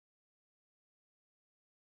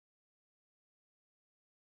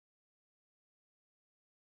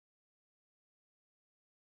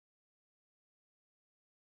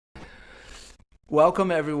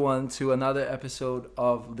Welcome everyone to another episode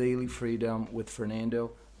of Daily Freedom with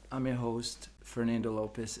Fernando. I'm your host, Fernando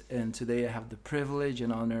Lopes, and today I have the privilege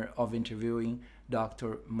and honor of interviewing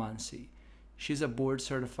Dr. Mansi. She's a board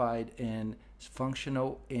certified in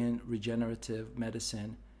functional and regenerative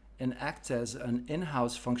medicine and acts as an in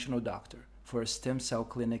house functional doctor for a stem cell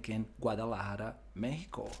clinic in Guadalajara,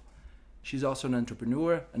 Mexico. She's also an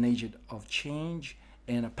entrepreneur, an agent of change,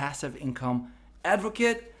 and a passive income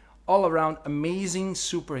advocate. All around amazing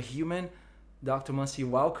superhuman. Dr. Mansi,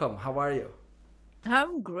 welcome. How are you?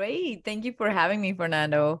 I'm great. Thank you for having me,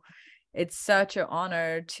 Fernando. It's such an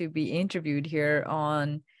honor to be interviewed here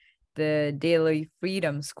on the Daily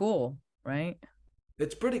Freedom School, right?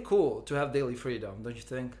 It's pretty cool to have daily freedom, don't you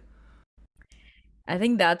think? I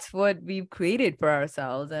think that's what we've created for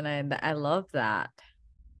ourselves, and I love that.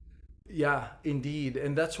 Yeah, indeed.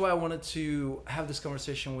 And that's why I wanted to have this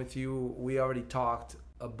conversation with you. We already talked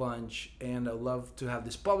a bunch, and I love to have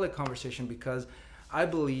this public conversation because I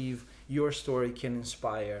believe your story can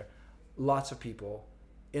inspire lots of people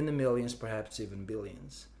in the millions, perhaps even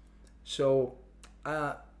billions. So,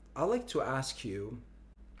 uh, I'd like to ask you,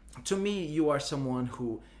 to me you are someone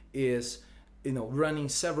who is running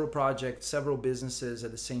several projects, several businesses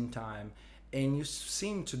at the same time, and you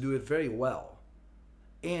seem to do it very well.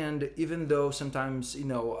 And even though sometimes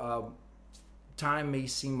time may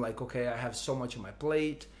seem like, okay, I have so much on my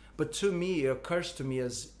plate, but to me it occurs to me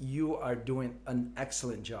as you are doing an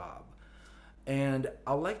excellent job. And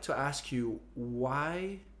I'd like to ask you,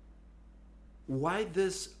 why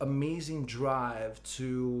this amazing drive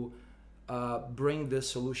to bring the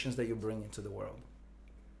solutions that you bring into the world?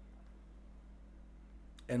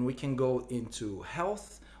 And we can go into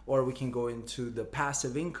health, or we can go into the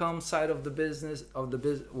passive income side of the business, of the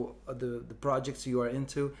the projects you are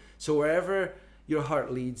into. So wherever your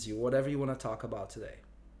heart leads you, whatever you want to talk about today.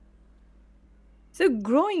 So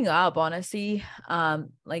growing up, honestly,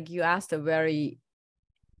 like you asked a very,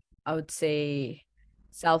 I would say,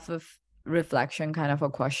 self reflection kind of a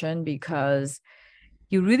question because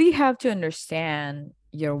you really have to understand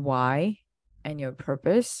your why and your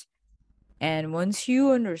purpose. And once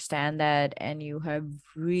you understand that and you have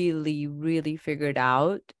really, really figured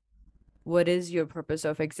out what is your purpose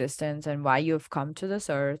of existence and why you have come to this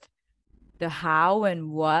earth, the how and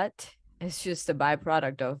what is just a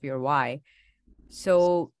byproduct of your why.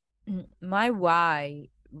 So, my why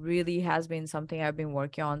really has been something I've been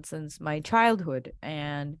working on since my childhood.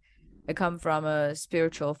 And I come from a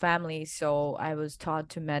spiritual family. So, I was taught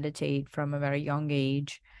to meditate from a very young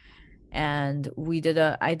age. And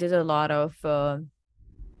I did a lot of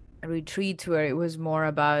retreats where it was more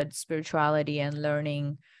about spirituality and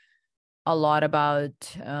learning a lot about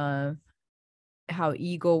how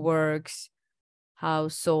ego works, how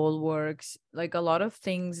soul works, like a lot of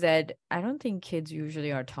things that I don't think kids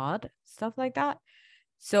usually are taught, stuff like that.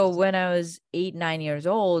 So when I was 8, 9 years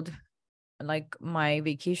old, like my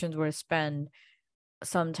vacations were spent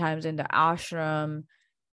sometimes in the ashram,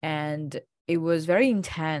 and it was very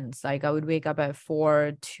intense. Like I would wake up at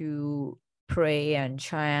 4 to pray and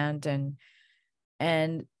chant, and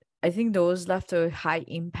I think those left a high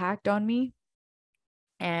impact on me.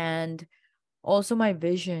 And also my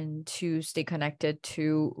vision to stay connected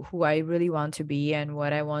to who I really want to be and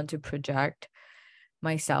what I want to project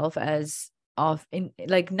myself as, of in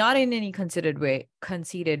like not in any conceited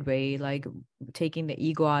way, like taking the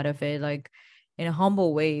ego out of it, like in a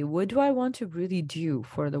humble way. What do I want to really do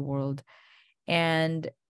for the world? And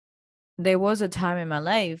there was a time in my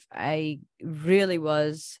life I really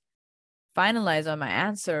was finalized on my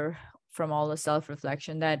answer from all the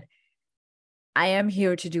self-reflection that I am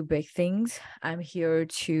here to do big things. I'm here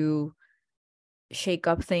to shake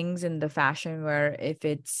up things in the fashion where if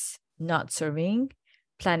it's not serving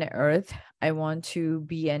planet Earth, I want to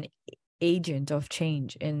be an agent of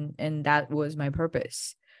change, and that was my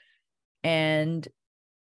purpose. And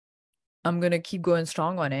I'm going to keep going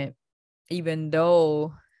strong on it even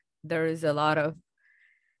though there is a lot of,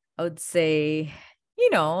 I would say,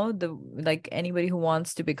 the like anybody who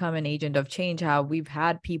wants to become an agent of change, how we've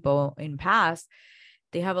had people in past,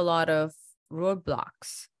 they have a lot of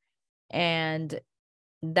roadblocks. And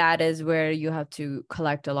that is where you have to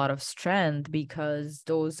collect a lot of strength because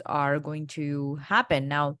those are going to happen.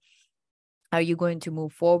 Now, are you going to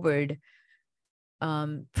move forward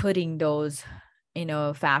putting those in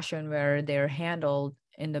a fashion where they're handled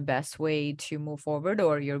in the best way to move forward,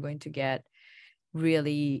 or you're going to get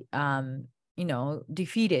really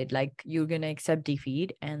defeated, like you're going to accept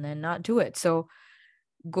defeat and then not do it. So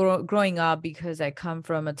growing up, because I come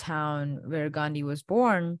from a town where Gandhi was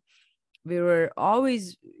born, we were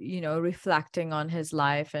always, reflecting on his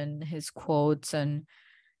life and his quotes. And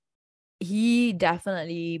he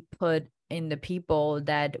definitely put in the people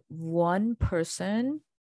that one person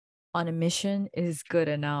on a mission is good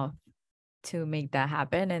enough to make that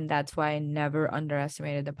happen. And that's why I never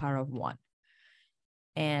underestimated the power of one.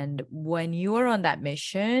 And when you are on that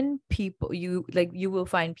mission, you will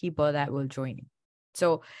find people that will join you.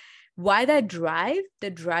 So why that drive? The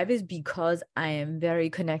drive is because I am very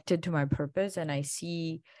connected to my purpose, and I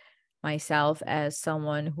see myself as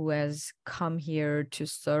someone who has come here to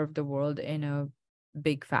serve the world in a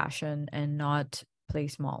big fashion and not play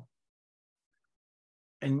small.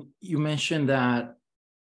 And you mentioned that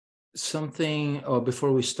something, or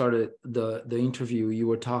before we started the interview, you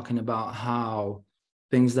were talking about how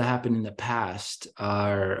things that happened in the past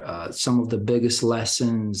are some of the biggest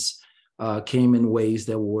lessons came in ways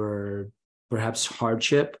that were perhaps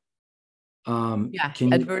hardship. Yeah, Can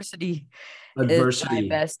you adversity is my adversity?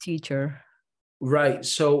 best teacher. Right.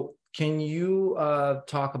 So can you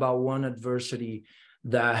talk about one adversity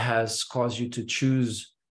that has caused you to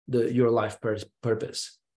choose your life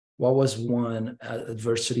purpose? What was one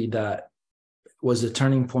adversity that was a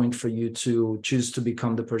turning point for you to choose to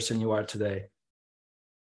become the person you are today?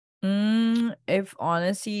 If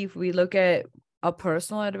honestly, if we look at a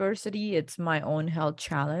personal adversity, it's my own health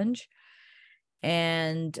challenge.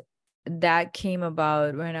 And that came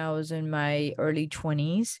about when I was in my early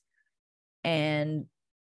 20s. And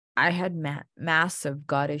I had massive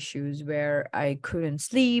gut issues where I couldn't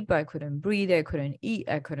sleep, I couldn't breathe, I couldn't eat,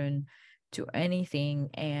 I couldn't do anything.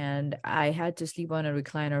 And I had to sleep on a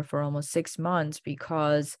recliner for almost 6 months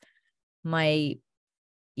because my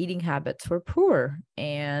eating habits were poor.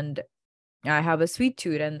 And I have a sweet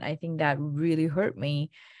tooth, and I think that really hurt me.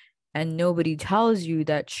 And nobody tells you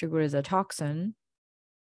that sugar is a toxin.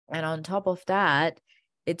 And on top of that,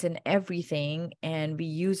 it's in everything, and we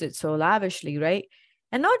use it so lavishly, right?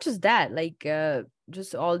 And not just that,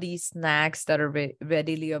 just all these snacks that are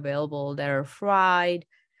readily available that are fried.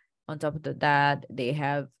 On top of that, they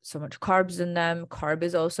have so much carbs in them. Carb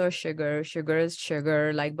is also sugar. Sugar is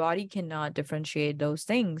sugar. Like, body cannot differentiate those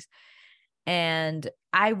things. And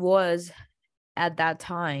I was at that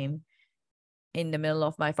time in the middle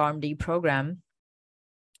of my PharmD program,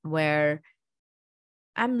 where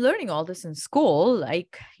I'm learning all this in school,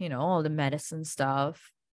 like, all the medicine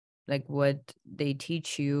stuff, like what they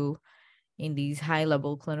teach you in these high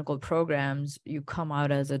level clinical programs. You come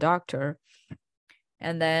out as a doctor.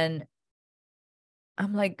 And then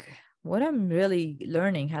I'm like, what I'm really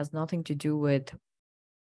learning has nothing to do with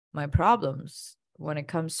my problems when it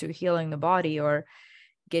comes to healing the body or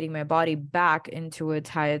getting my body back into its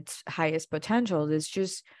highest potential. It's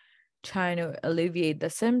just trying to alleviate the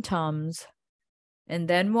symptoms. And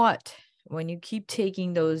then what? When you keep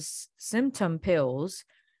taking those symptom pills,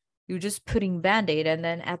 you're just putting Band-Aid. And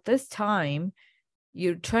then at this time,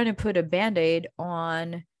 you're trying to put a Band-Aid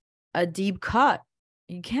on a deep cut.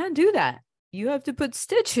 You can't do that. You have to put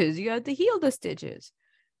stitches. You have to heal the stitches.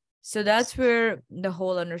 So that's where the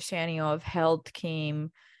whole understanding of health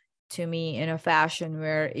came to me in a fashion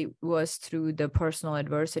where it was through the personal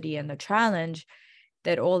adversity and the challenge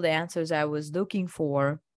that all the answers I was looking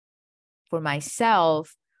for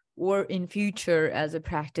myself, or in future as a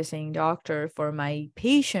practicing doctor for my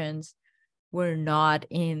patients, were not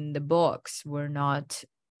in the books, were not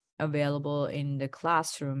available in the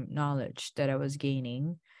classroom knowledge that I was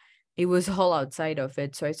gaining. It was all outside of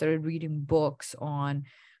it. So I started reading books on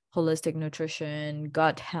holistic nutrition,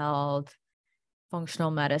 gut health,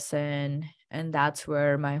 functional medicine. And that's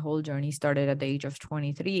where my whole journey started at the age of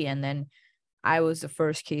 23. And then I was the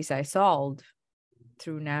first case I solved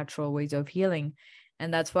through natural ways of healing.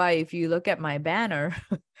 And that's why if you look at my banner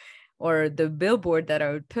or the billboard that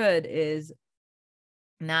I would put is,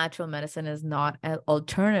 natural medicine is not an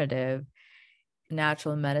alternative.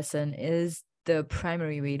 Natural medicine is the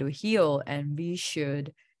primary way to heal, and we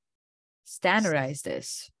should standardize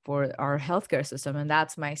this for our healthcare system. And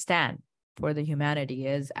that's my stand for the humanity,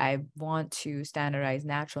 is I want to standardize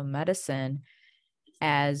natural medicine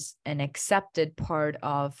as an accepted part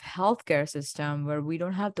of healthcare system where we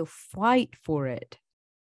don't have to fight for it.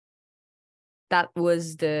 That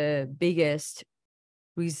was the biggest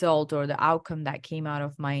result or the outcome that came out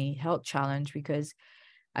of my health challenge, because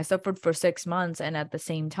I suffered for 6 months. And at the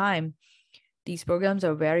same time, these programs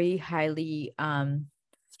are very highly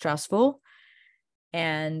stressful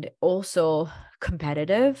and also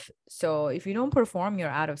competitive. So if you don't perform, you're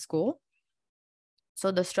out of school.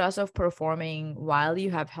 So the stress of performing while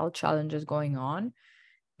you have health challenges going on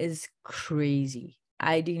is crazy.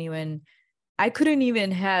 I didn't even I couldn't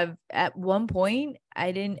even have, at one point,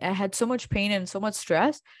 I had so much pain and so much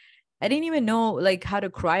stress. I didn't even know like how to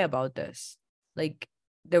cry about this. Like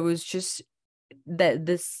there was just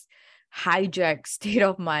this hijacked state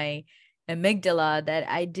of my amygdala that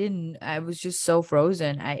I was just so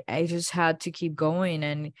frozen. I just had to keep going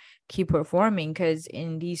and keep performing, because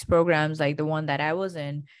in these programs, like the one that I was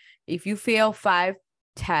in, if you fail 5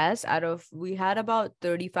 tests out of, we had about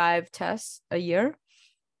 35 tests a year,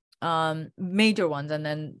 major ones, and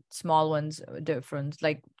then small ones different,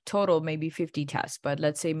 like total maybe 50 tests, but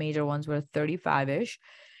let's say major ones were 35ish.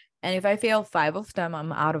 And if I fail 5 of them,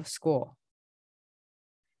 I'm out of school.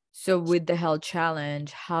 So with the health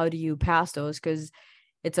challenge, how do you pass those? Because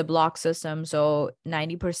it's a block system. So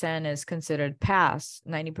 90% is considered pass,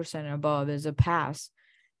 90% above is a pass,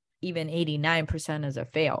 even 89% is a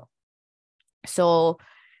fail. So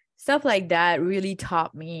stuff like that really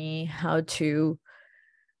taught me how to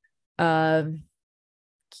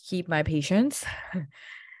keep my patience,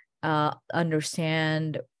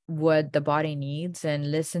 understand what the body needs,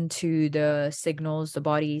 and listen to the signals the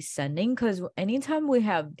body is sending. Because anytime we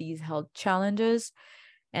have these health challenges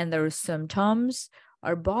and there are symptoms,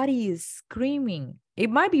 our body is screaming. It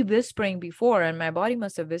might be whispering before, and my body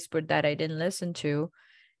must have whispered that I didn't listen to,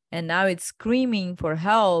 and now it's screaming for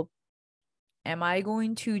help. Am I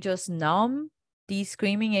going to just numb these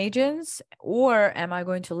screaming agents, or am I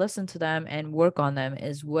going to listen to them and work on them,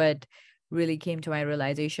 is what really came to my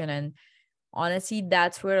realization. And honestly,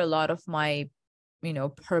 that's where a lot of my,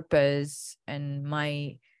 purpose and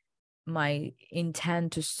my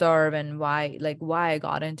intent to serve, and why I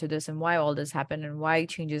got into this, and why all this happened, and why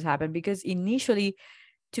changes happened. Because initially,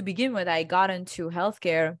 to begin with, I got into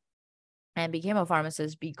healthcare and became a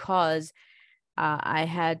pharmacist because I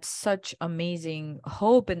had such amazing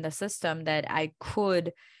hope in the system that I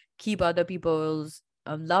could keep other people's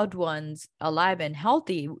loved ones alive and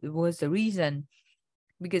healthy. It was the reason,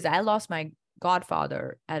 because I lost my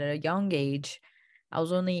godfather at a young age. I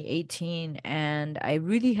was only 18, and I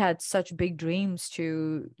really had such big dreams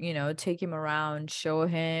to, take him around, show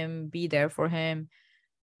him, be there for him.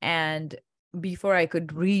 And before I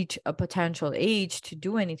could reach a potential age to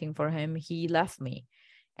do anything for him, he left me.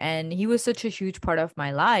 And he was such a huge part of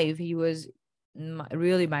my life. He was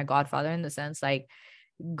really my godfather, in the sense like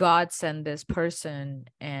God sent this person,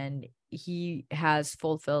 and he has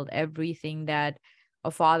fulfilled everything that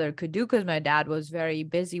a father could do, because my dad was very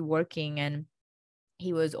busy working, and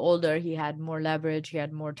he was older. He had more leverage. He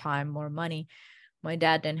had more time, more money. My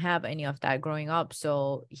dad didn't have any of that growing up.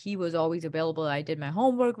 So he was always available. I did my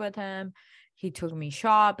homework with him. He took me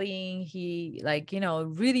shopping. He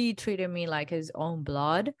really treated me like his own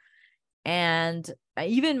blood. And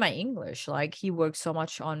even my English, like he worked so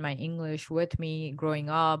much on my English with me growing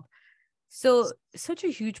up. So such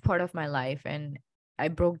a huge part of my life. And I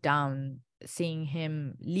broke down seeing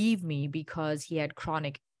him leave me because he had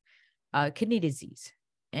chronic kidney disease.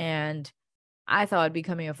 And I thought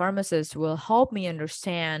becoming a pharmacist will help me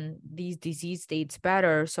understand these disease states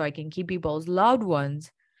better so I can keep people's loved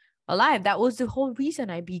ones alive. That was the whole reason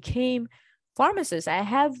I became pharmacist. I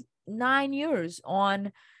have 9 years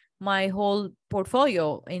on my whole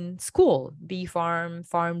portfolio in school, B Pharm,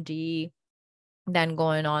 Pharm D, then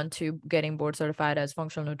going on to getting board certified as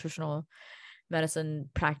functional nutritional medicine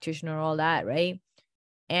practitioner, all that, right?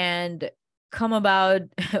 And come about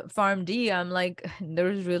Pharm D, I'm like,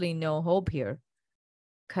 there's really no hope here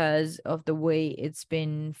because of the way it's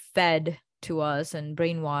been fed to us and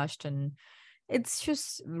brainwashed, and it's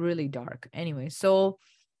just really dark. Anyway, so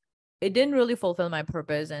it didn't really fulfill my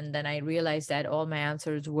purpose, and then I realized that all my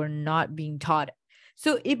answers were not being taught.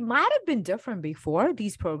 So it might have been different before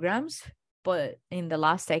these programs, but in the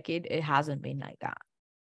last decade, it hasn't been like that.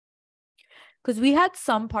 Because we had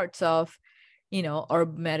some parts of,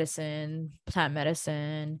 herb medicine, plant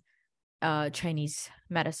medicine, Chinese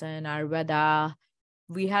medicine, Ayurveda.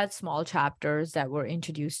 We had small chapters that were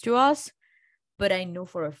introduced to us, but I know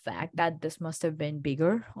for a fact that this must have been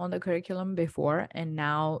bigger on the curriculum before, and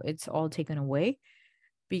now it's all taken away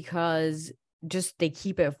because just they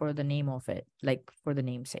keep it for the name of it, like for the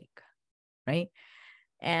namesake, right?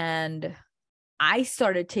 And I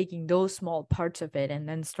started taking those small parts of it and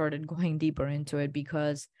then started going deeper into it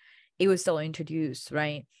because it was still introduced,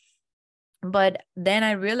 right? But then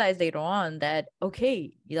I realized later on that,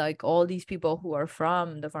 okay, like all these people who are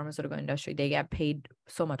from the pharmaceutical industry, they get paid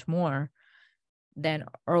so much more than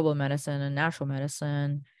herbal medicine and natural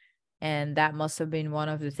medicine. And that must have been one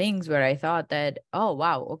of the things where I thought that, oh,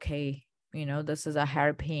 wow, okay, this is a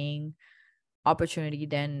higher paying opportunity.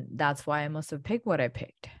 Then that's why I must have picked what I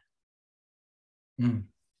picked. Mm.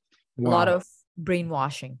 A lot Wow. of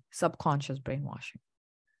brainwashing, subconscious brainwashing.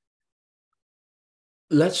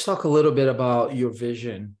 Let's talk a little bit about your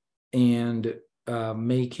vision and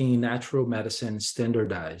making natural medicine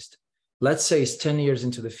standardized. Let's say it's 10 years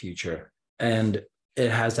into the future and it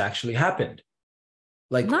has actually happened.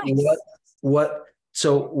 Like Nice. what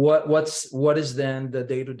is then the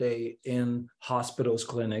day-to-day in hospitals,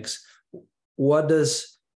 clinics? What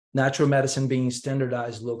does natural medicine being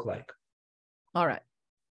standardized look like? All right.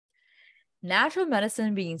 Natural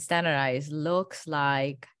medicine being standardized looks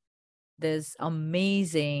like this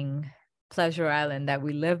amazing pleasure island that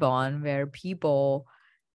we live on, where people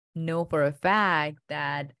know for a fact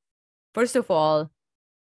that, first of all,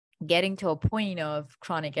 getting to a point of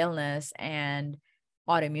chronic illness and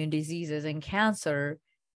autoimmune diseases and cancer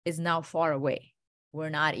is now far away. We're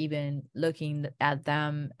not even looking at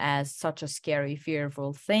them as such a scary,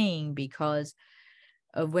 fearful thing, because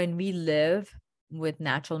when we live with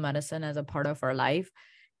natural medicine as a part of our life,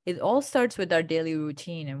 it all starts with our daily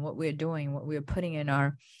routine and what we're doing, what we're putting in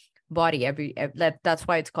our body that's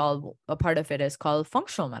why it's called, a part of it is called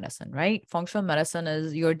functional medicine, right? Functional medicine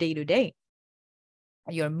is your day-to-day,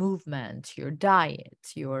 your movement, your diet,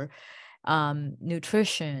 your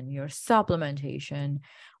nutrition, your supplementation,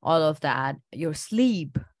 all of that. Your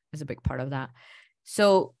sleep is a big part of that.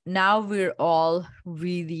 So now we're all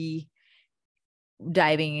really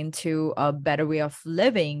diving into a better way of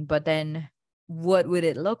living. But then what would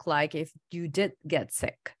it look like if you did get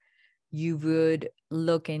sick? You would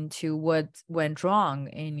look into what went wrong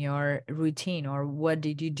in your routine, or what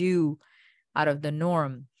did you do out of the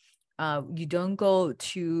norm. You don't go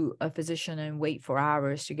to a physician and wait for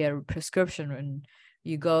hours to get a prescription. And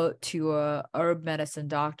you go to a herb medicine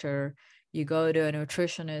doctor, you go to a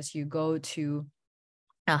nutritionist, you go to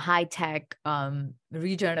a high-tech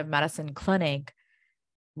regenerative medicine clinic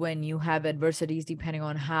when you have adversities, depending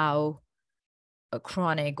on how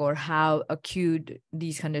chronic or how acute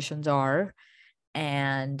these conditions are.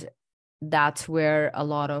 And that's where a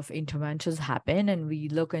lot of interventions happen, and we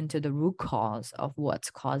look into the root cause of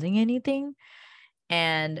what's causing anything.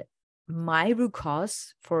 And my root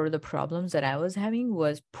cause for the problems that I was having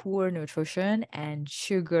was poor nutrition and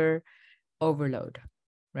sugar overload,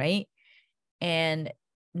 right? And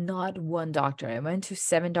not one doctor, I went to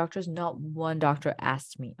 7 doctors, not one doctor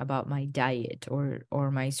asked me about my diet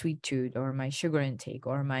or my sweet tooth or my sugar intake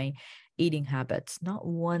or my eating habits. Not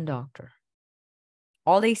one doctor.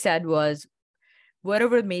 All they said was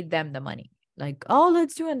whatever made them the money. Like, oh,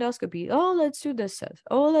 let's do endoscopy. Oh, let's do this test.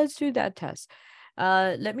 Oh, let's do that test.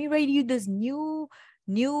 Let me write you this new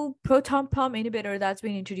proton pump inhibitor that's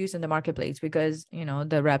been introduced in the marketplace, because, you know,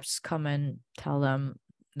 the reps come and tell them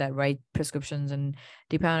that write prescriptions, and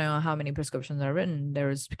depending on how many prescriptions are written,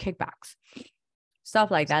 there's kickbacks, stuff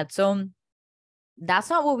like that. So that's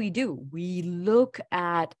not what we do. We look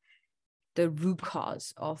at the root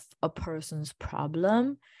cause of a person's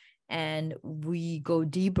problem and we go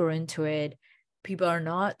deeper into it. People are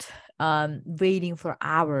not waiting for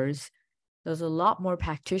hours. There's a lot more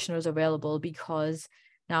practitioners available, because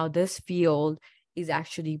now this field is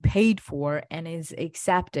actually paid for and is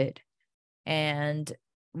accepted. And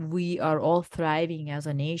we are all thriving as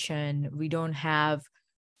a nation. We don't have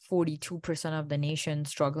 42% of the nation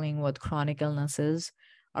struggling with chronic illnesses.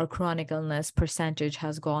 Our chronic illness percentage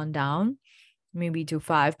has gone down maybe to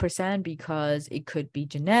 5%, because it could be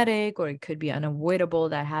genetic or it could be unavoidable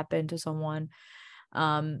that happened to someone.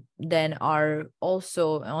 Then our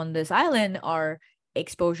also on this island, our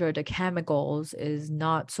exposure to chemicals is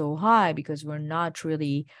not so high, because we're not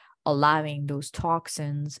really allowing those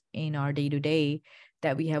toxins in our day-to-day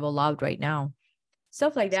that we have allowed right now.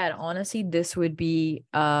 Stuff like that. Honestly, this would be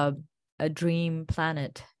a dream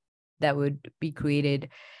planet that would be created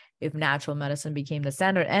if natural medicine became the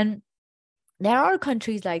standard. And there are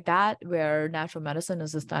countries like that where natural medicine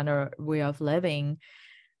is the standard way of living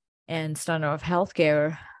and standard of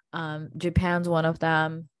healthcare. Japan's one of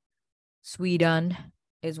them. Sweden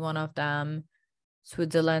is one of them.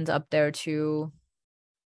 Switzerland's up there too.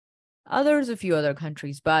 There's a few other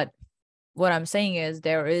countries, but what I'm saying is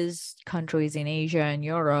there is countries in Asia and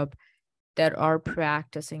Europe that are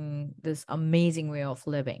practicing this amazing way of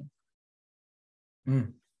living.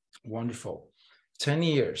 Wonderful. 10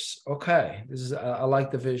 years. Okay. I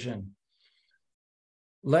like the vision.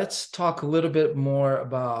 Let's talk a little bit more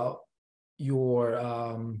about your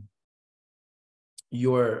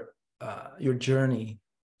journey.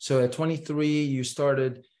 So at 23, you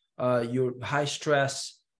started your high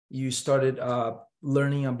stress. You started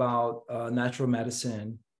learning about natural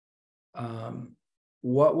medicine.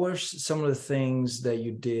 What were some of the things that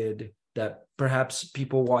you did that perhaps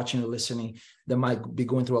people watching or listening that might be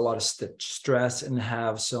going through a lot of stress and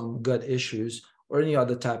have some gut issues or any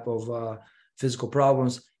other type of physical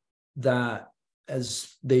problems, that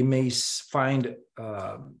as they may find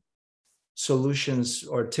solutions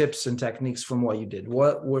or tips and techniques from what you did?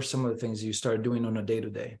 What were some of the things you started doing on a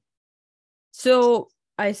day-to-day? So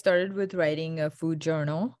I started with writing a food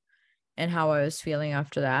journal and how I was feeling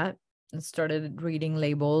after that. And started reading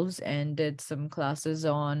labels and did some classes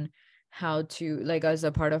on how to, like, as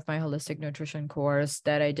a part of my holistic nutrition course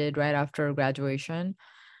that I did right after graduation.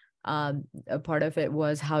 A part of it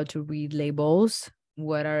was how to read labels.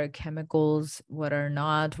 What are chemicals? What are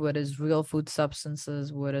not? What is real food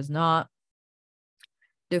substances? What is not?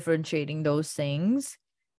 Differentiating those things.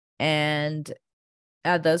 And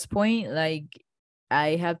at this point, like,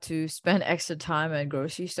 I have to spend extra time at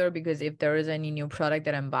grocery store because if there is any new product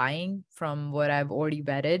that I'm buying from what I've already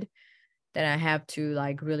vetted, then I have to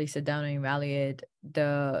like really sit down and evaluate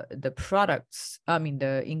the products, I mean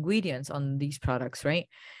the ingredients on these products, right?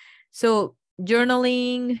 So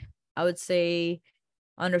journaling, I would say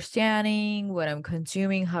understanding what I'm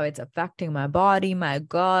consuming, how it's affecting my body, my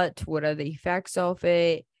gut, what are the effects of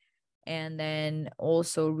it, and then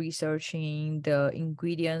also researching the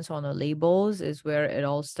ingredients on the labels is where it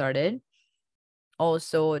all started.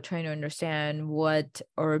 Also trying to understand what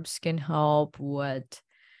herbs can help, what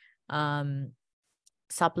um,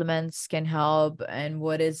 supplements can help, and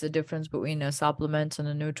what is the difference between a supplement and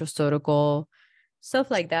a nutraceutical. Stuff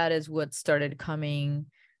like that is what started coming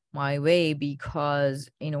my way, because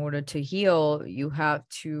in order to heal, you have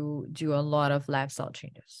to do a lot of lifestyle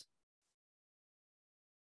changes.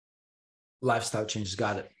 Lifestyle changes,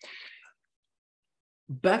 got it.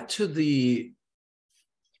 Back to the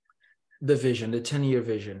vision, the 10-year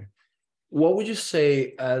vision. What would you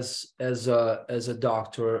say as a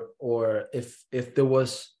doctor, or if there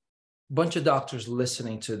was a bunch of doctors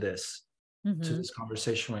listening to this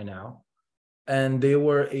conversation right now, and they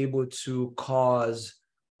were able to cause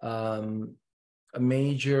a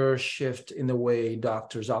major shift in the way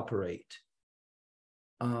doctors operate,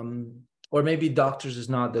 or maybe doctors is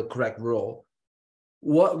not the correct role.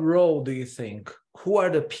 What role do you think? Who are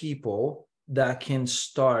the people that can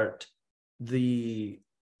start the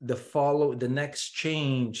next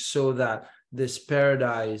change so that this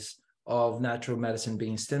paradise of natural medicine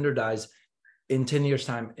being standardized in 10 years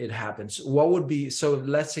time it happens? What would be, so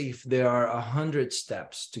let's say if there are 100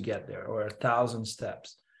 steps to get there or 1,000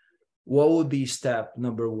 steps, what would be step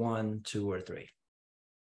number 1, 2, or 3?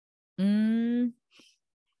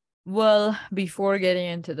 Well, before getting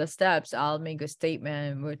into the steps, I'll make a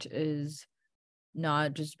statement which is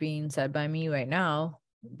not just being said by me right now,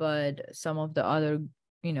 but some of the other,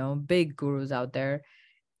 big gurus out there,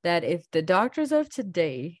 that if the doctors of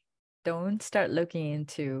today don't start looking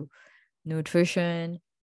into nutrition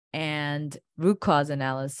and root cause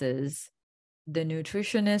analysis, the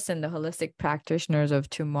nutritionists and the holistic practitioners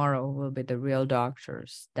of tomorrow will be the real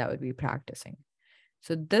doctors that would be practicing.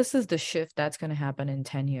 So this is the shift that's going to happen in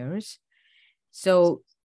 10 years. So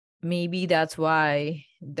maybe that's why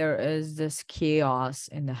there is this chaos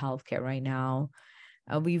in the healthcare right now.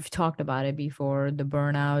 We've talked about it before. The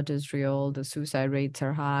burnout is real. The suicide rates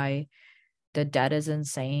are high. The debt is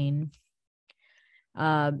insane.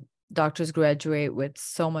 Doctors graduate with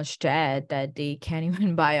so much debt that they can't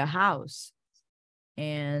even buy a house.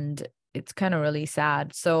 And it's kind of really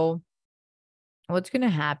sad. So what's going to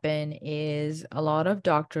happen is a lot of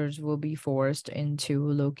doctors will be forced into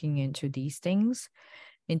looking into these things: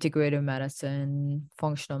 integrative medicine,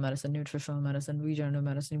 functional medicine, nutritional medicine, regenerative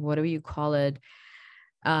medicine, whatever you call it.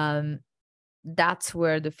 That's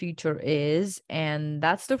where the future is. And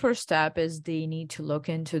that's the first step, is they need to look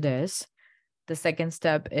into this. The second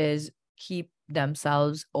step is keep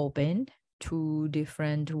themselves open to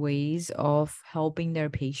different ways of helping their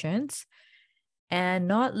patients and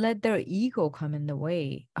not let their ego come in the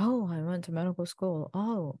way. Oh, I went to medical school.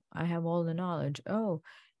 Oh, I have all the knowledge. Oh,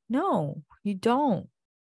 no, you don't.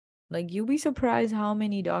 Like, you'll be surprised how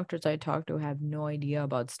many doctors I talk to have no idea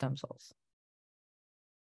about stem cells.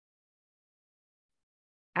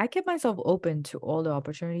 I kept myself open to all the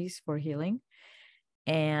opportunities for healing.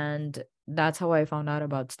 And that's how I found out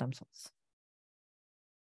about stem cells.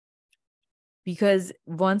 Because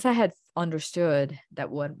once I had understood that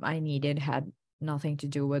what I needed had nothing to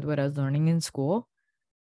do with what I was learning in school,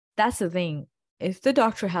 that's the thing. If the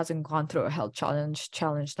doctor hasn't gone through a health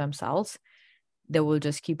challenge themselves, they will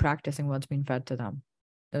just keep practicing what's been fed to them.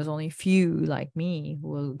 There's only few like me who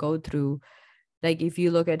will go through, like, if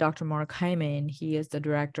you look at Dr. Mark Hyman, he is the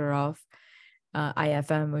director of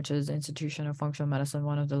IFM, which is Institution of Functional Medicine,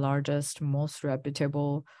 one of the largest, most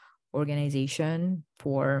reputable organization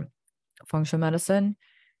for functional medicine,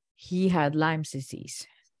 he had Lyme's disease.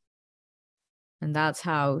 And that's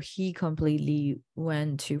how he completely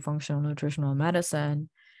went to functional nutritional medicine.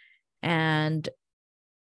 And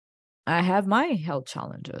I have my health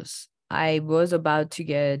challenges. I was about to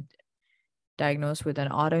get diagnosed with an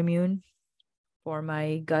autoimmune for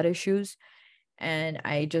my gut issues. And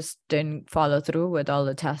I just didn't follow through with all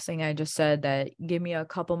the testing. I just said that give me a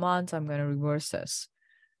couple months, I'm going to reverse this.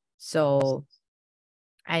 So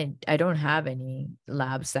I don't have any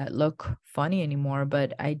labs that look funny anymore,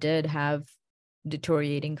 but I did have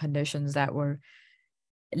deteriorating conditions that were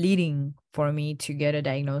leading for me to get a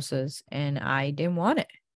diagnosis, and I didn't want it.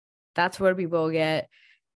 That's where people get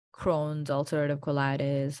Crohn's, ulcerative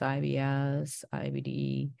colitis, IBS,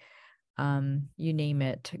 IBD, you name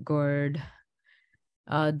it, GERD.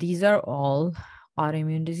 These are all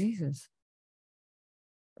autoimmune diseases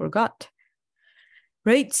for gut.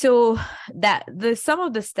 Right. So that some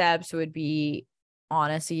of the steps would be,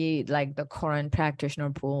 honestly, like the current practitioner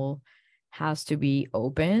pool has to be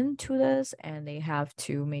open to this, and they have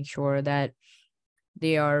to make sure that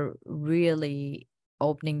they are really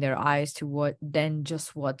opening their eyes to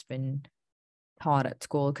what's been taught at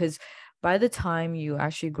school. Because by the time you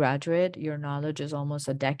actually graduate, your knowledge is almost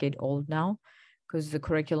a decade old now, because the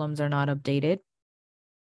curriculums are not updated.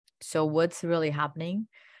 So what's really happening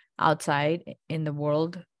outside in the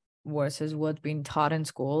world versus what's being taught in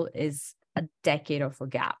school is a decade of a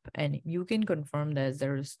gap. And you can confirm this.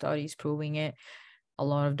 There are studies proving it. A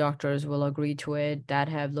lot of doctors will agree to it that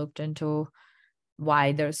have looked into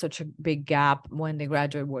why there's such a big gap when they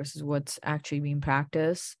graduate versus what's actually being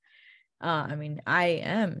practiced. I mean, I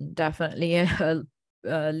am definitely a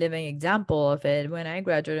living example of it. When I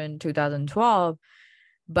graduated in 2012,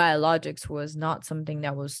 biologics was not something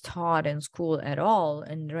that was taught in school at all.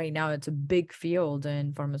 And right now it's a big field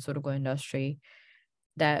in pharmaceutical industry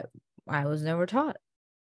that I was never taught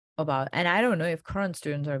about. And I don't know if current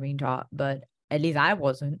students are being taught, but at least I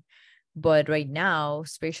wasn't. But right now,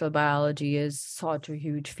 spatial biology is such a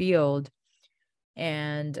huge field.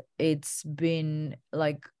 And it's been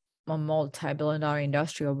like a multi-billion-dollar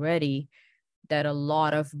industry already, that a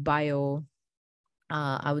lot of I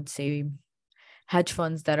would say, hedge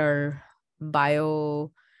funds that are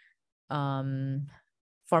bio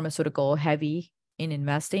pharmaceutical heavy in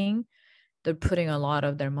investing, they're putting a lot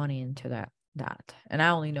of their money into that. And I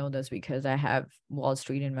only know this because I have Wall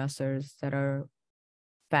Street investors that are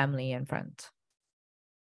family and friends.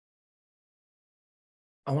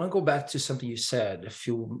 I want to go back to something you said a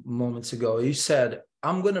few moments ago. You said,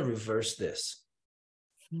 I'm going to reverse this.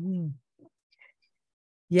 Mm.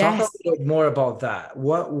 Talk a Yes. little bit more about that.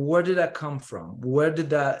 Where did that come from? Where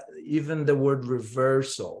did that, even the word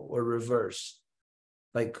reversal or reverse,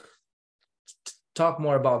 like, talk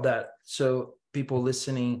more about that. So people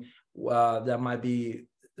listening that might be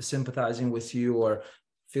sympathizing with you or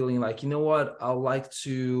feeling like, you know what, I'd like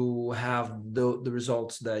to have the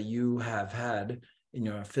results that you have had in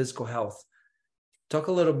your physical health. Talk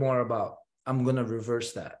a little more about, I'm going to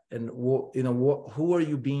reverse that. And who are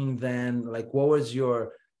you being then? Like, what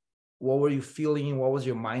were you feeling? What was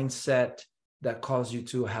your mindset that caused you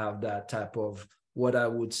to have that type of, what I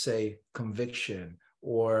would say, conviction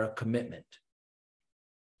or commitment?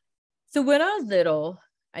 So when I was little,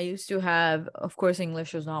 I used to have, of course,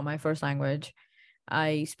 English was not my first language.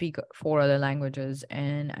 I speak 4 other languages,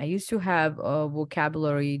 and I used to have a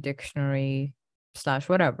vocabulary dictionary slash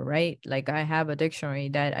whatever, right? Like I have a dictionary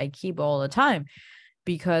that I keep all the time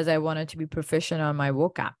because I wanted to be proficient on my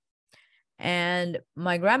vocab. And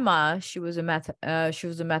my grandma, she was a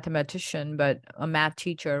mathematician, but a math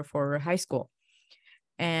teacher for high school.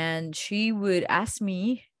 And she would ask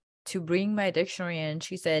me to bring my dictionary, and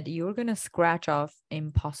she said, "You're going to scratch off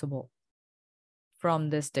impossible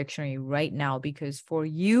from this dictionary right now, because for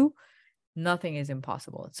you, nothing is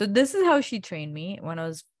impossible." So this is how she trained me when I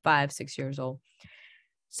was 5, 6 years old.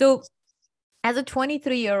 So as a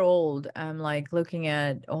 23-year-old, I'm like looking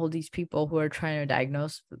at all these people who are trying to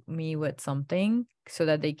diagnose me with something so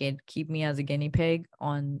that they can keep me as a guinea pig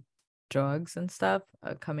on drugs and stuff,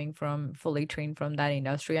 coming from fully trained from that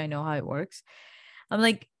industry. I know how it works. I'm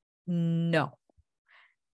like, no,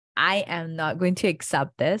 I am not going to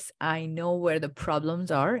accept this. I know where the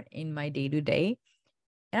problems are in my day to day,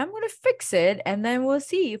 and I'm going to fix it. And then we'll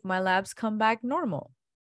see if my labs come back normal.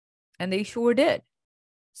 And they sure did.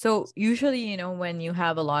 So usually, when you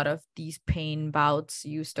have a lot of these pain bouts,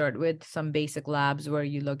 you start with some basic labs where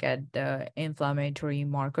you look at the inflammatory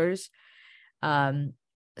markers,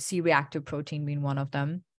 C-reactive protein being one of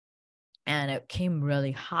them. And it came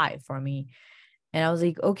really high for me. And I was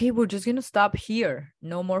like, okay, we're just going to stop here.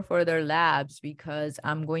 No more further labs, because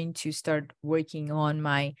I'm going to start working on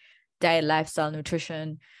my diet, lifestyle,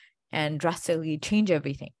 nutrition, and drastically change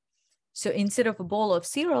everything. So instead of a bowl of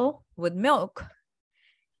cereal with milk,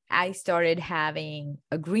 I started having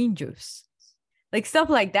a green juice, like stuff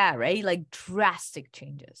like that, right? Like drastic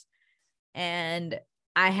changes. And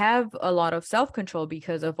I have a lot of self-control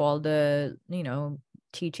because of all the,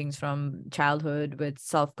 teachings from childhood, with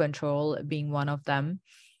self-control being one of them.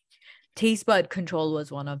 Taste bud control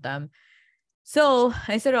was one of them. So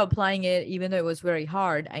I started applying it, even though it was very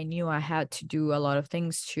hard. I knew I had to do a lot of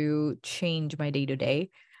things to change my day to day.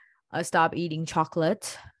 I stopped eating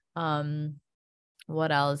chocolate.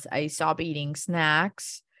 What else? I stopped eating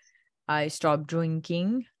snacks. I stopped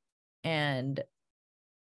drinking, and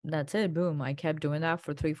that's it. Boom. I kept doing that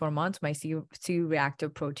for 3-4 months. My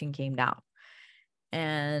C-reactive protein came down,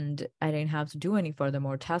 and I didn't have to do any further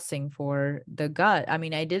more testing for the gut. I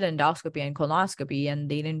mean, I did endoscopy and colonoscopy, and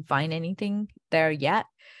they didn't find anything there yet.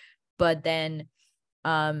 But then,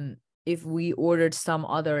 if we ordered some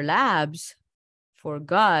other labs for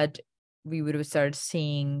gut, we would have started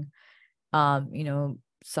seeing,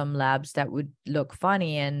 some labs that would look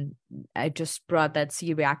funny. And I just brought that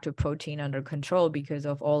C-reactive protein under control because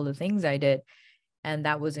of all the things I did. And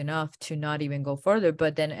that was enough to not even go further.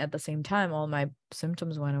 But then at the same time, all my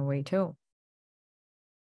symptoms went away too.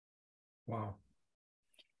 Wow.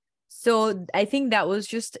 So I think that was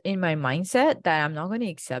just in my mindset that I'm not going to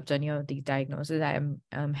accept any of these diagnoses.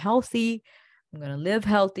 I'm healthy. I'm going to live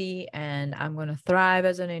healthy, and I'm going to thrive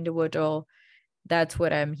as an individual. That's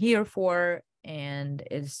what I'm here for. And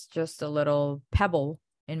it's just a little pebble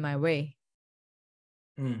in my way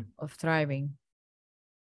of thriving.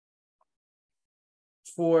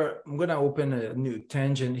 I'm going to open a new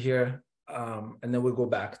tangent here, and then we'll go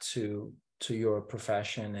back to your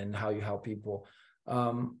profession and how you help people.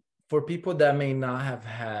 For people that may not have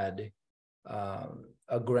had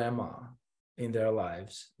a grandma in their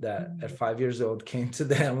lives that at 5 years old came to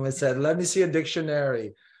them and said, let me see a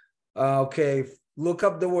dictionary. Okay, look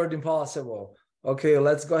up the word impossible. Okay,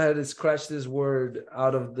 let's go ahead and scratch this word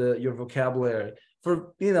out of your vocabulary.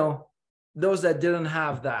 For, those that didn't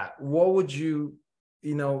have that, what would you,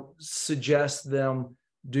 suggest them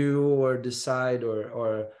do or decide,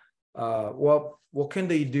 or what can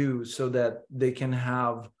they do so that they can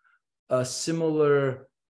have a similar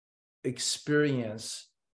experience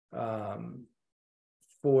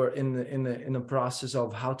for in the process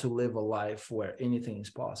of how to live a life where anything is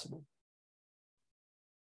possible?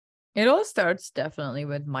 It all starts definitely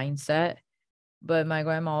with mindset. But my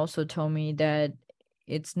grandma also told me that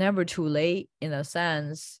it's never too late, in a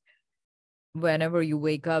sense. Whenever you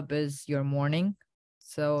wake up is your morning.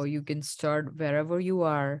 So you can start wherever you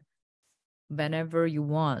are, whenever you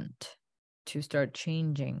want, to start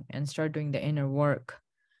changing and start doing the inner work.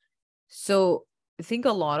 So I think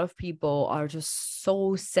a lot of people are just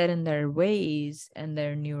so set in their ways, and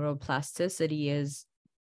their neuroplasticity is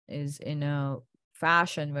in a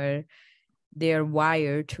fashion where they're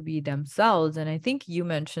wired to be themselves. And I think you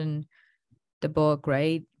mentioned the book,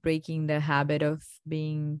 right? Breaking the habit of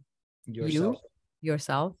being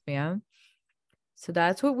yourself. Yeah. So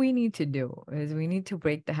that's what we need to do, is we need to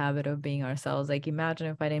break the habit of being ourselves. Like, imagine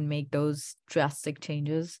if I didn't make those drastic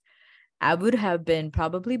changes, I would have been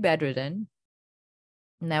probably bedridden,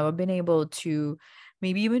 never been able to,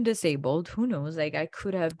 maybe even disabled, who knows? Like, I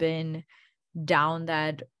could have been down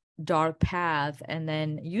that dark path. And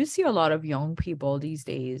then you see a lot of young people these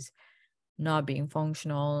days not being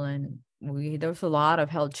functional, and there's a lot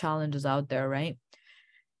of health challenges out there, right?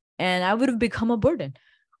 And I would have become a burden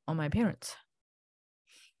on my parents.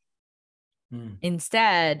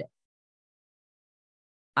 Instead,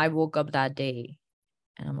 I woke up that day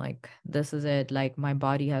and I'm like, this is it. Like, my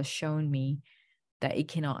body has shown me that it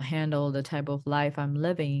cannot handle the type of life I'm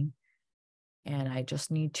living, and I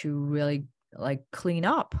just need to really like clean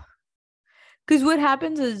up. Because what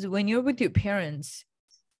happens is, when you're with your parents,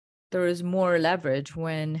 there is more leverage.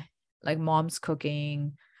 When like mom's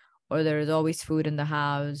cooking, or there is always food in the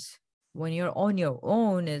house. When you're on your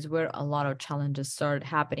own is where a lot of challenges start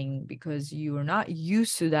happening, because you are not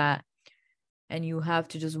used to that. And you have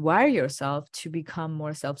to just wire yourself to become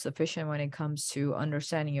more self-sufficient when it comes to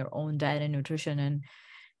understanding your own diet and nutrition,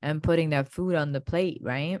 and putting that food on the plate,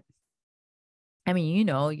 right? I mean,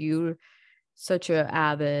 you're such an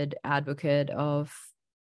avid advocate of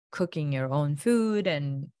cooking your own food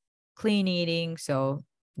and clean eating. So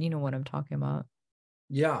you know what I'm talking about.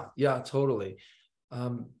 Yeah, totally.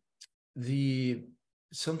 The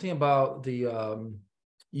something about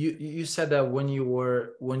you said that when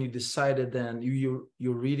you decided, then you're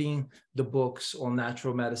reading the books on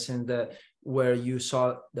natural medicine, that where you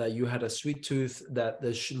saw that you had a sweet tooth, that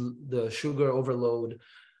the sugar overload,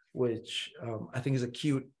 which I think is a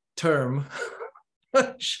cute term.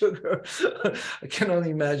 Sugar. I can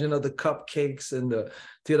only imagine all the cupcakes and the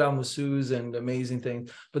tiramisus and amazing things.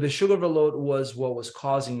 But the sugar overload was what was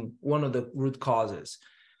causing one of the root causes.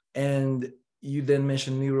 And you then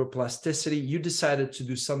mentioned neuroplasticity. You decided to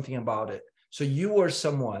do something about it. So you were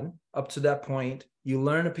someone up to that point, you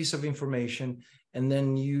learn a piece of information, and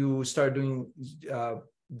then you start doing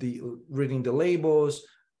the reading the labels,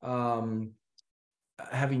 um,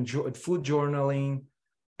 having food journaling,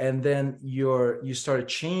 and then you started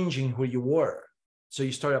changing who you were. So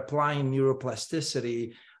you start applying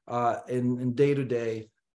neuroplasticity in day to day.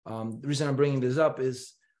 The reason I'm bringing this up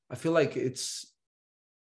is I feel like it's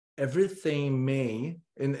everything may,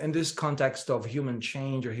 in this context of human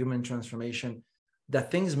change or human transformation, that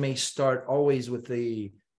things may start always with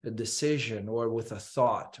a decision or with a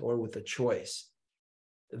thought or with a choice.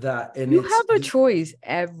 That and You it's have a choice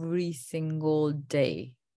every single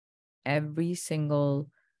day, every single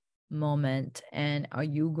moment. And are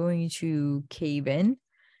you going to cave in?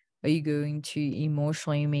 Are you going to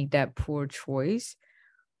emotionally make that poor choice?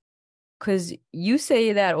 Because you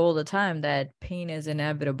say that all the time, that pain is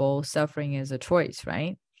inevitable, suffering is a choice,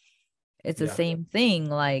 right? It's the yeah. same thing.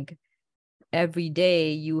 Like every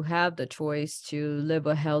day you have the choice to live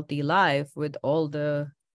a healthy life with all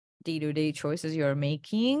the day-to-day choices you're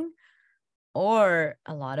making, or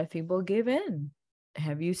a lot of people give in.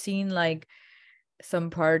 Have you seen like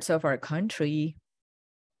some parts of our country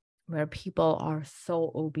where people are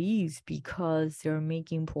so obese because they're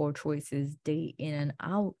making poor choices day in and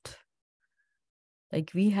out?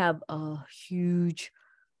 Like we have a huge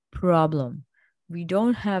problem. We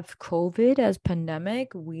don't have COVID as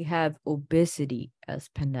pandemic, we have obesity as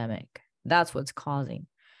pandemic. That's what's causing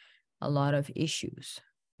a lot of issues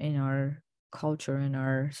in our culture, in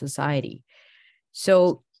our society.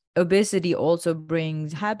 So obesity also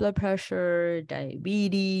brings high blood pressure,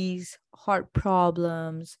 diabetes, heart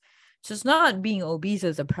problems. So it's not being obese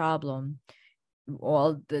as a problem.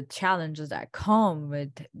 All the challenges that come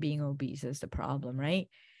with being obese is the problem, right?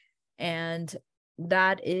 And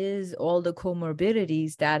that is all the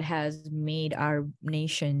comorbidities that has made our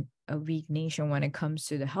nation a weak nation when it comes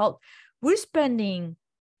to the health. We're spending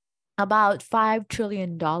about $5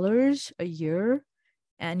 trillion a year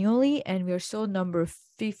annually, and we're still number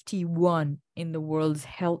 51 in the world's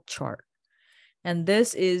health chart. And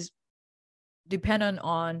this is dependent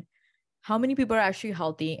on how many people are actually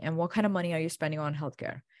healthy and what kind of money are you spending on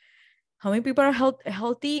healthcare. How many people are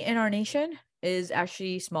healthy in our nation is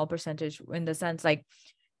actually small percentage, in the sense like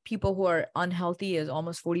people who are unhealthy is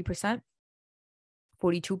almost 40%,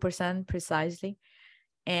 42% precisely.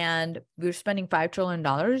 And we're spending $5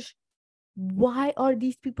 trillion. Why are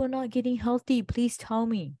these people not getting healthy? Please tell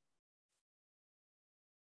me.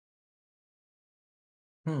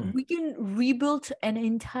 We can rebuild an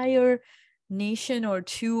entire nation or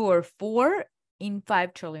two or four in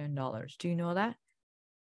 $5 trillion. Do you know that?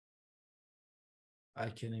 I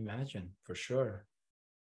can imagine, for sure.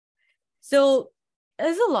 So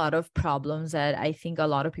there's a lot of problems that I think a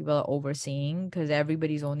lot of people are overseeing, because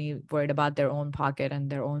everybody's only worried about their own pocket and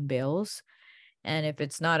their own bills. And if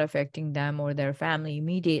it's not affecting them or their family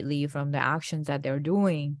immediately from the actions that they're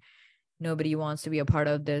doing, nobody wants to be a part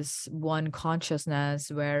of this one consciousness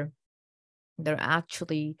where they're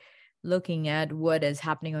actually looking at what is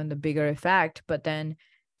happening on the bigger effect. But then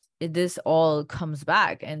this all comes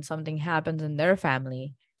back and something happens in their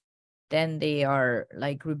family, then they are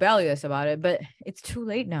like rebellious about it. But it's too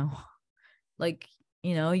late now. Like,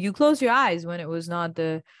 you close your eyes when it was not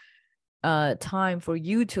the time for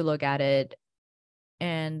you to look at it.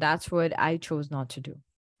 And that's what I chose not to do.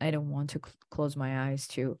 I don't want to close my eyes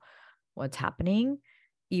to what's happening,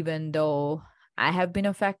 even though I have been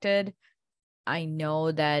affected. I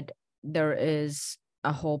know that there is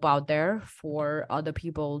a hope out there for other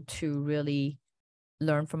people to really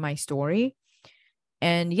learn from my story.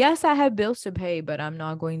 And yes, I have bills to pay, but I'm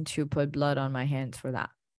not going to put blood on my hands for that.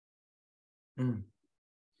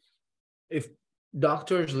 If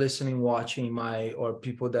doctors listening, watching or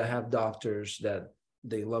people that have doctors that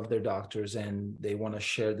they love their doctors and they want to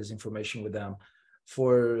share this information with them,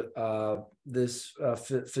 for this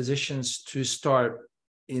physicians to start,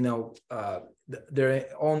 their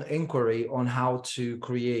own inquiry on how to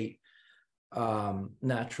create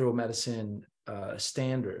natural medicine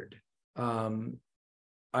standard,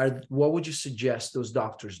 what would you suggest those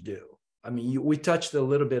doctors do? I mean, we touched a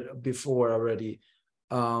little bit before already.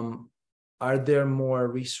 are there more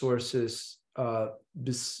resources,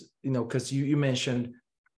 because you mentioned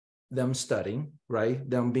them studying, right?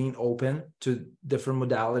 Them being open to different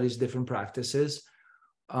modalities, different practices.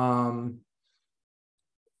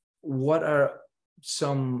 What are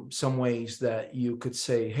some ways that you could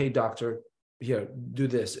say, hey, doctor, here, do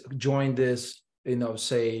this, join this,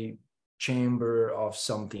 say chamber of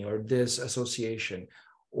something, or this association,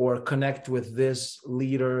 or connect with this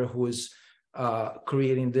leader who is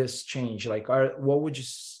creating this change? Like, what would you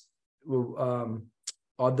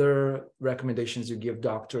other recommendations you give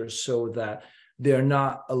doctors so that they're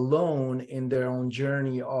not alone in their own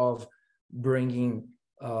journey of bringing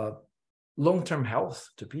long-term health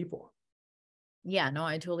to people? Yeah, no,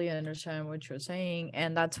 I totally understand what you're saying.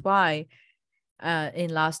 And that's why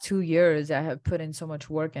in last 2 years, I have put in so much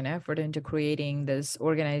work and effort into creating this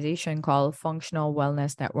organization called Functional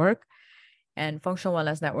Wellness Network. And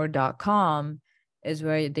functionalwellnessnetwork.com is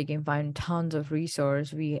where they can find tons of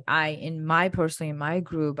resource. In my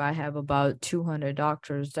group, I have about 200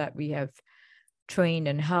 doctors that we have trained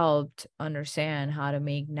and helped understand how to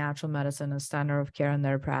make natural medicine a standard of care in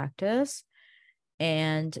their practice.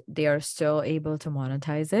 And they are still able to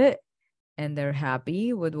monetize it, and they're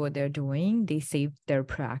happy with what they're doing. They saved their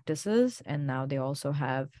practices, and now they also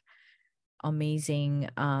have amazing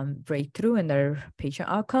breakthrough in their patient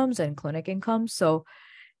outcomes and clinic income. So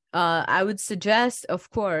I would suggest, of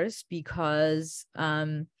course, because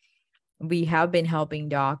we have been helping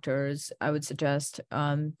doctors, I would suggest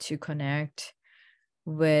to connect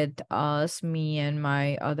with us, me and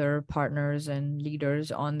my other partners and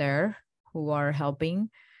leaders on there who are helping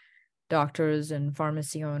doctors and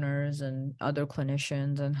pharmacy owners and other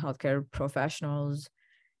clinicians and healthcare professionals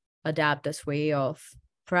adapt this way of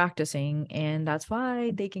practicing. And that's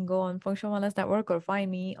why they can go on Functional Wellness Network or find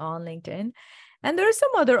me on LinkedIn. And there are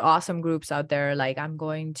some other awesome groups out there. Like, I'm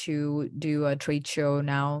going to do a trade show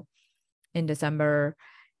now in December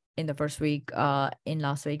in the first week in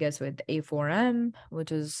Las Vegas with A4M,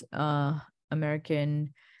 which is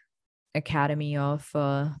American Academy of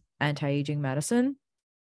Anti-Aging Medicine.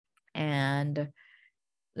 And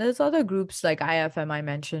there's other groups like IFM I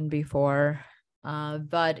mentioned before.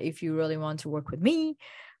 But if you really want to work with me,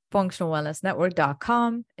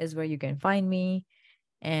 functionalwellnessnetwork.com is where you can find me.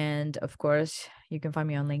 And of course, you can find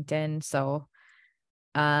me on LinkedIn. So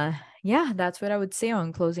yeah, that's what I would say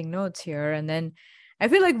on closing notes here. And then I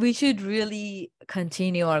feel like we should really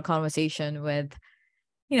continue our conversation with,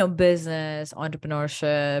 business,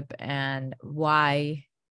 entrepreneurship, and why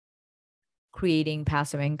creating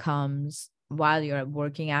passive incomes while you're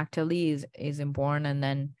working actively is important. And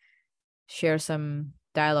then share some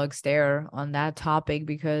dialogues there on that topic,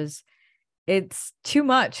 because it's too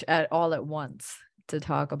much all at once to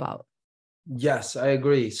talk about. Yes, I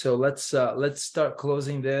agree. So let's start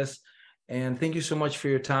closing this. And thank you so much for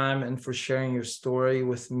your time and for sharing your story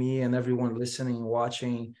with me and everyone listening and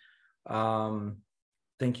watching.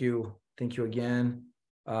 Thank you again.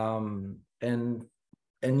 And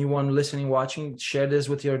anyone listening, watching, share this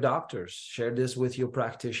with your doctors, share this with your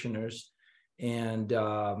practitioners. And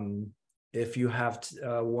if you have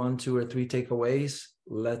 1, 2, or 3 takeaways,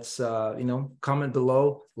 let's comment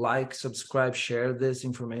below, like, subscribe, share this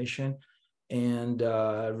information. And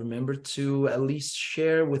remember to at least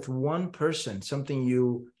share with one person something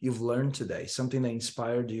you've learned today, something that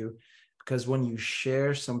inspired you. Because when you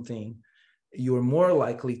share something, you're more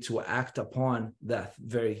likely to act upon that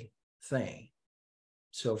very thing.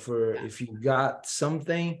 So if you got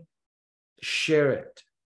something, share it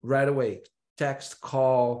right away. Text,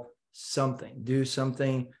 call, something, do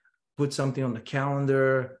something, put something on the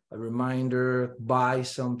calendar, a reminder, buy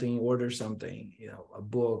something, order something, a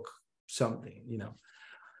book, something,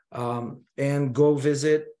 and go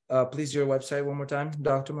visit, please, your website one more time,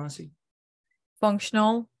 Dr. Mansi.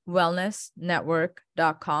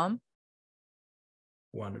 functionalwellnessnetwork.com.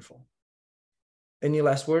 Wonderful. Any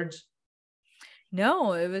last words?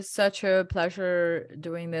 No, it was such a pleasure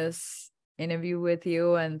doing this interview with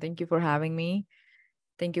you, and thank you for having me.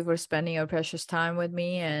 Thank you for spending your precious time with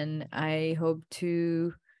me, and I hope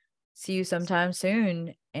to see you sometime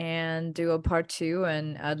soon and do a part 2,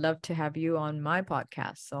 and I'd love to have you on my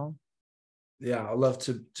podcast. So yeah, I'd love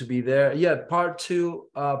to be there. Yeah, part 2,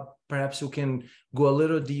 perhaps we can go a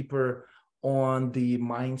little deeper on the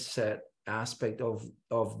mindset aspect of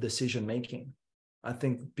decision making. I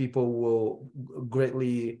think people will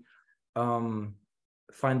greatly find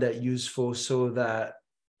that useful, so that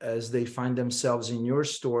as they find themselves in your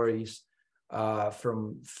stories,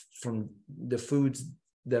 from the foods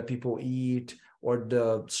that people eat, or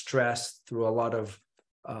the stress through a lot of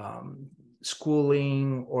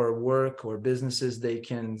schooling or work or businesses, they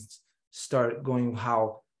can start going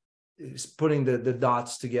how is putting the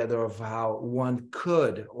dots together of how one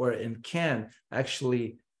could or and can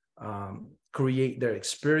actually create their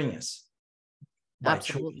experience by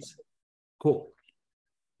Absolutely. choice. Cool.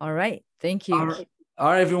 All right. Thank you. All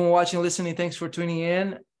right, everyone watching, listening, thanks for tuning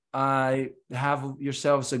in. I have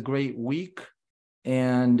yourselves a great week,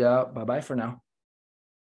 and bye-bye for now.